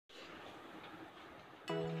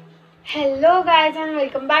Hello guys and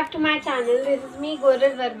welcome back to my channel. This is me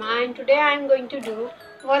Goral Verma and today I am going to do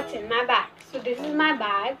what's in my bag. So this is my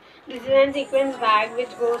bag. This is a sequence bag which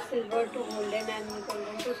goes silver to golden and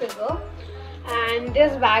golden to silver. And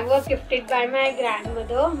this bag was gifted by my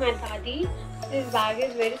grandmother, my dadi. This bag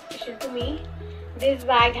is very special to me. This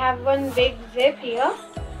bag have one big zip here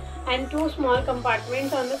and two small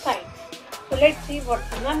compartments on the sides. So let's see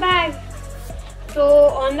what's in my bag.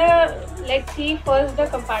 So let's see first the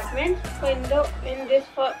compartment. So in this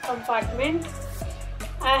compartment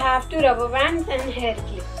I have two rubber bands and hair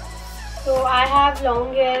clip. So I have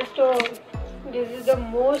long hair, so this is the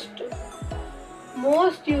most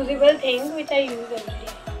usable thing which I use every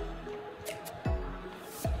day.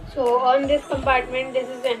 So on this compartment this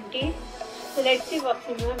is empty. So let's see what's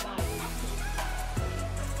in my bag.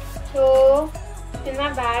 So in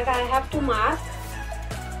my bag I have two masks.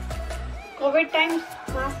 COVID times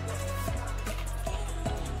mask.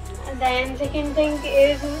 And then second thing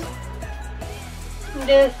is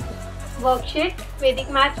this worksheet, Vedic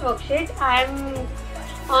Maths worksheet. I am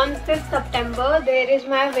on 5th September. There is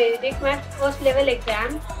my Vedic Maths first level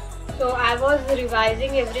exam. So I was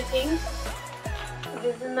revising everything.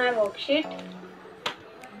 This is my worksheet.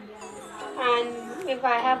 And if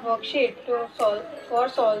I have worksheet for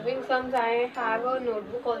solving sums, I have a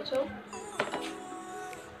notebook also.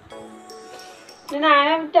 Then I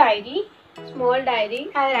have diary, small diary.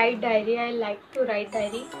 I write diary. I like to write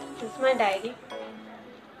diary. This is my diary.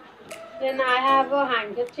 Then I have a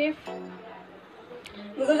handkerchief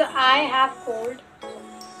because I have cold.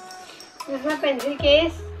 This is my pencil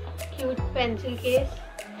case, cute pencil case.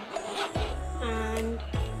 And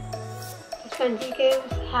this pencil case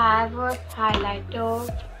have a highlighter,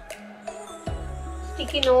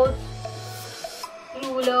 sticky notes,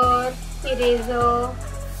 ruler, eraser,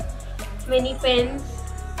 many pens,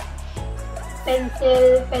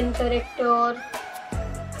 pencil, pen corrector,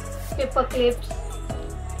 paper clips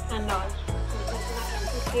and all. This is my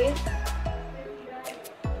pencil case.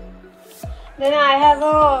 Then I have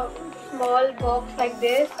a small box like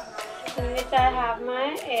this in which I have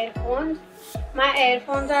my earphones. My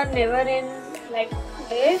earphones are never in like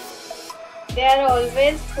this. They are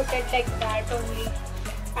always put it like that only.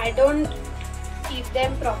 I don't keep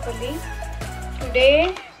them properly.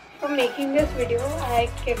 Today for making this video, I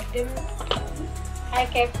kept it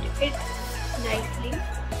nicely.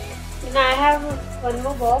 Then I have one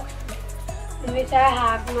more box in which I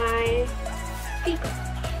have my speaker.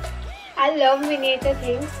 I love miniature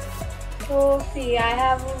things. So see, I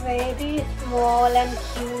have a very small and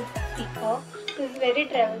cute speaker. This is very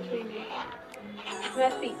travel friendly. My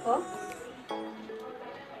speaker.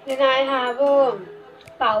 Then I have a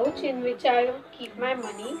pouch in which I keep my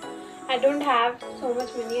money. I don't have so much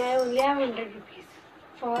money. I only have 100 rupees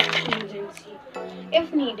for emergency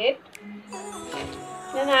if needed.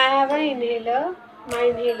 Then I have an inhaler. My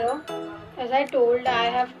inhaler, as I told, I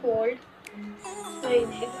have cold. My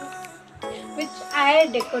inhaler, which I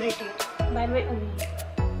decorated by my own.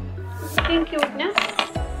 Looking cute, na?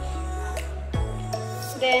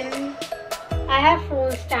 Then I have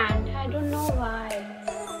phone stand. I don't know why.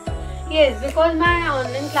 Yes, because my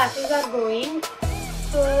online classes are going.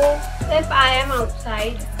 So if I am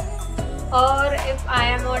outside or if I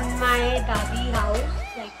am on my dadi house,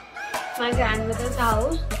 like my grandmother's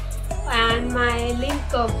house, and my link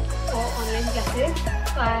for online classes,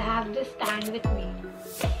 so I have this stand with me.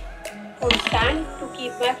 Phone stand to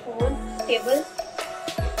keep my phone stable.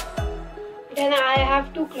 Then I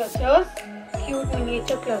have two clutches, cute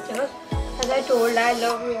miniature clutches. As I told, I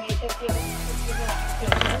love miniature things.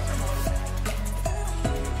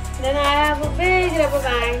 Then I have a big rubber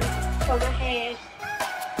band for my hair.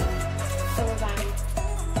 Rubber band.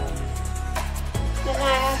 Then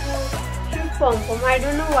I have a cute pom-pom. I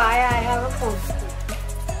don't know why I have a pom-pom.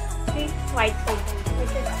 See, white pom-pom.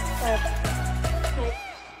 Which is nice.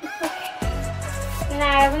 It's okay. Then I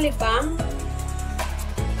have a lip balm.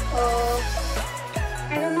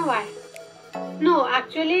 I don't know why. No,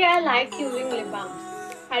 actually I like using lip balms.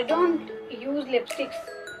 I don't use lipsticks.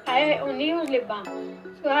 I only use lip balm.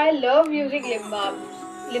 So I love using lip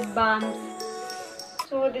balms.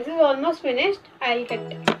 So this is almost finished. I'll get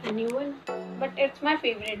a new one. But it's my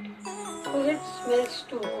favorite because it smells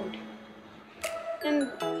too good.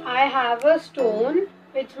 And I have a stone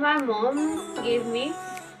which my mom gave me.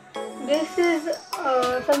 This is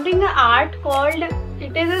something art called,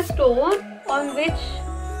 it is a stone on which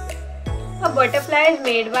a butterfly is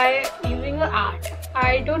made by using a art.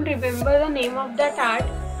 I don't remember the name of that art.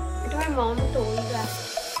 My mom told that.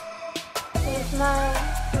 This is my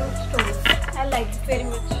cute stone. I like it very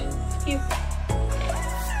much. It's cute.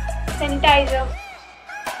 Sanitizer.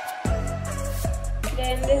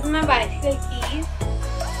 Then this is my bicycle keys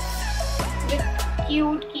with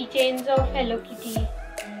cute keychains of Hello Kitty.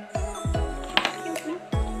 Cute, no?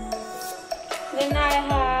 Then I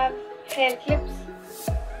have hair clips.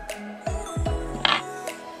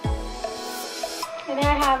 Then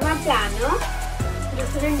I have my planner. This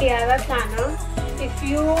is a DIY planner. If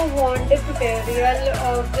you want a tutorial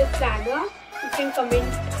of this planner, you can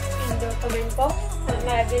comment in the comment box and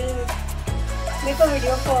I will make a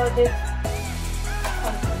video for this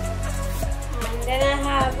also. And then I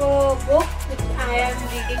have a book which I am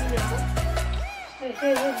reading now. This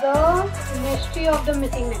is the Mystery of the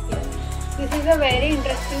Missing Necklace. This is a very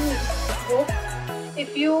interesting book.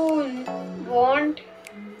 If you want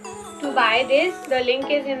to buy this, the link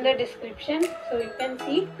is in the description so you can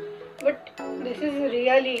see. But this is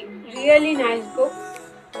really nice book,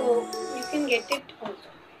 so you can get it also.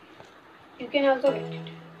 You can also get it.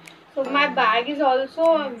 So my bag is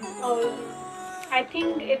also, I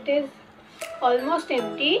think it is almost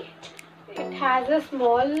empty. It has a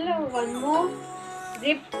small one more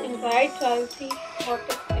zip inside, so I'll see what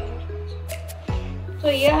is there. So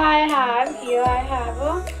here I have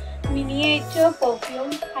a miniature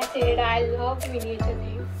perfume. I said I love miniature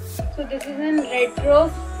things. So this is in red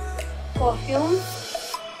rose perfume,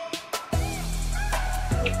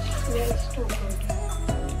 which smells too good,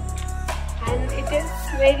 and it is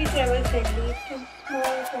very travel friendly. It is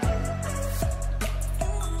small size.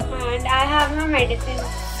 And I have my medicine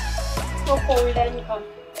for cold and cough.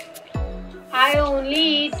 I only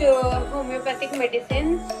eat homeopathic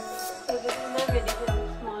medicines, so this is my medicine,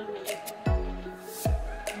 small medicine.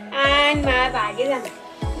 And my bag is empty.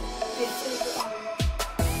 This is all.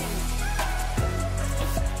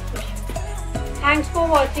 Thanks for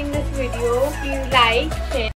watching this video. Please like, share.